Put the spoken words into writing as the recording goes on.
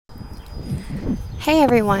Hey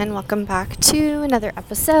everyone, welcome back to another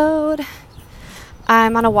episode.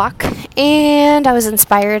 I'm on a walk and I was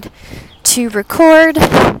inspired to record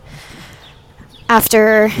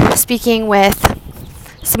after speaking with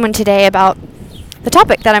someone today about the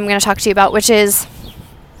topic that I'm going to talk to you about, which is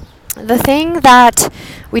the thing that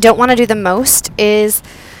we don't want to do the most is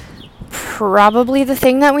probably the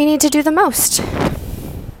thing that we need to do the most.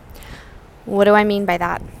 What do I mean by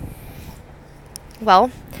that?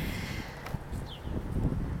 Well,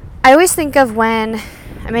 I always think of when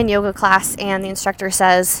I'm in yoga class and the instructor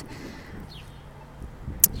says,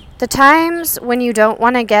 the times when you don't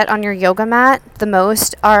want to get on your yoga mat the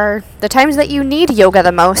most are the times that you need yoga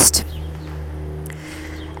the most.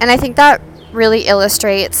 And I think that really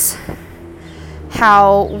illustrates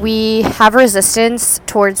how we have resistance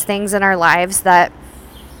towards things in our lives that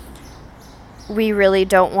we really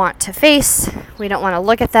don't want to face. We don't want to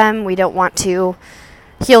look at them. We don't want to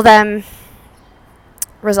heal them,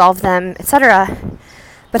 resolve them, etc.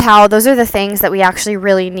 But how those are the things that we actually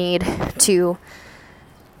really need to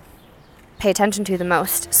pay attention to the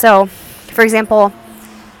most. So, for example,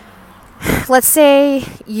 let's say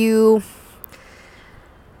you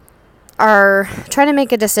are trying to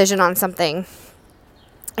make a decision on something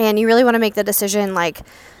and you really want to make the decision like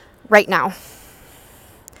right now.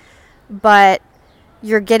 But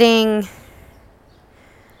you're getting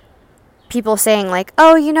people saying like,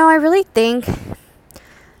 "Oh, I really think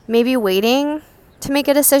maybe waiting to make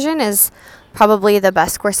a decision is probably the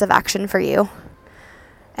best course of action for you."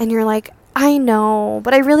 And you're like, "I know,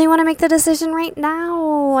 but I really want to make the decision right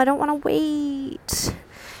now. I don't want to wait."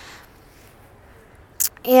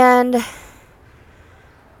 And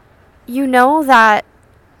you know that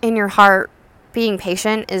in your heart, being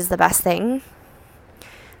patient is the best thing.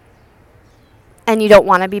 And you don't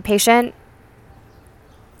want to be patient.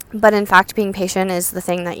 But in fact, being patient is the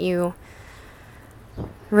thing that you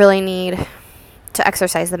really need to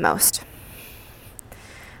exercise the most.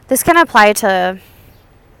 This can apply to,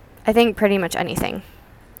 I think, pretty much anything.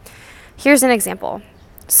 Here's an example.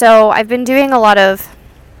 So I've been doing a lot of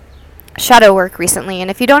shadow work recently, and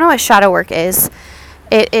if you don't know what shadow work is,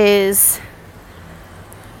 it is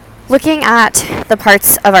looking at the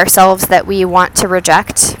parts of ourselves that we want to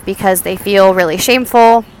reject because they feel really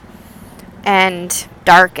shameful and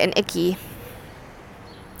dark and icky.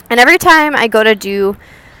 And every time I go to do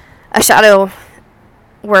a shadow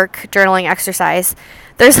work journaling exercise,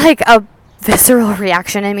 there's like a visceral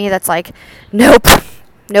reaction in me that's like, nope,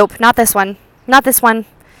 not this one, not this one,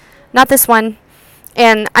 not this one.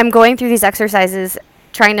 And I'm going through these exercises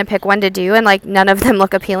trying to pick one to do, and like none of them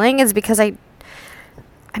look appealing. Is because I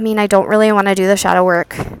don't really want to do the shadow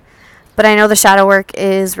work, but I know the shadow work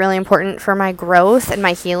is really important for my growth and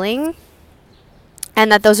my healing,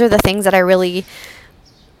 and that those are the things that I really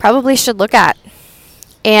probably should look at.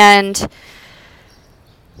 And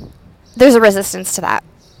there's a resistance to that.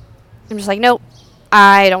 I'm just like, nope,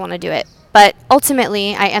 I don't want to do it. But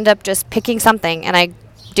ultimately, I end up just picking something and I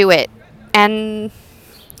do it. And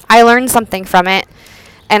I learned something from it,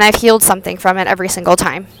 and I've healed something from it every single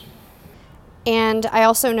time. And I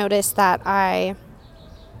also noticed that I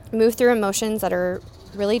move through emotions that are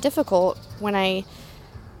really difficult when I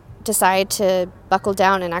decide to buckle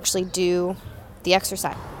down and actually do the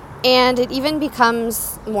exercise. And it even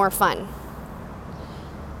becomes more fun.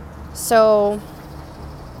 So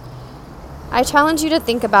I challenge you to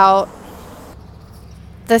think about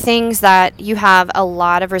the things that you have a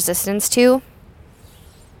lot of resistance to,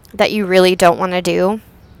 that you really don't want to do,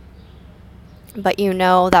 but you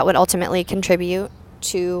know that would ultimately contribute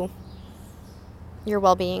to your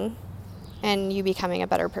well-being and you becoming a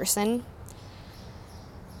better person,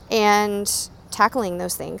 and tackling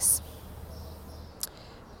those things.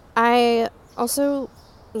 I also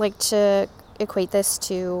like to equate this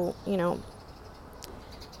to,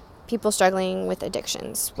 people struggling with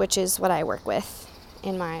addictions, which is what I work with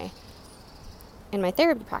in my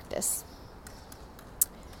therapy practice.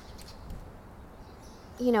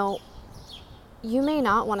 You may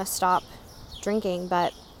not want to stop drinking,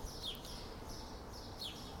 but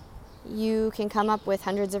you can come up with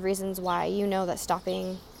hundreds of reasons why you know that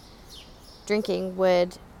stopping drinking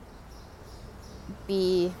would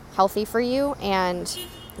be healthy for you and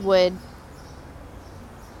would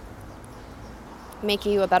make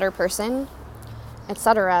you a better person,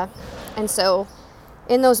 etc. And so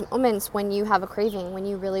in those moments when you have a craving, when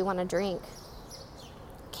you really want to drink,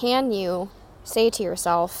 can you say to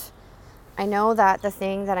yourself, I know that the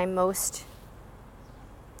thing that I most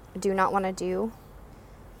do not want to do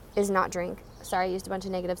is not drink. Sorry, I used a bunch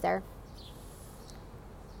of negatives there.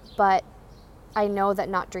 But I know that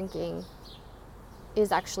not drinking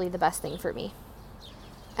is actually the best thing for me.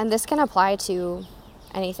 And this can apply to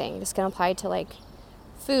anything. This can apply to like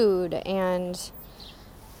food and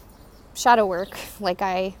shadow work, like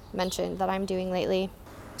I mentioned that I'm doing lately.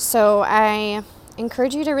 So I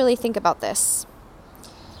encourage you to really think about this.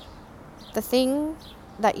 The thing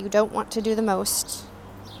that you don't want to do the most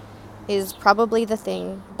is probably the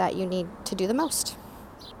thing that you need to do the most.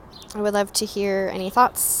 I would love to hear any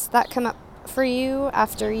thoughts that come up for you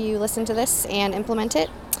after you listen to this and implement it.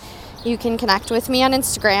 You can connect with me on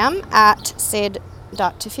Instagram at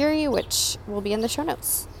sid.tofury, which will be in the show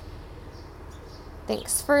notes.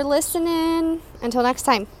 Thanks for listening. Until next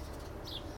time.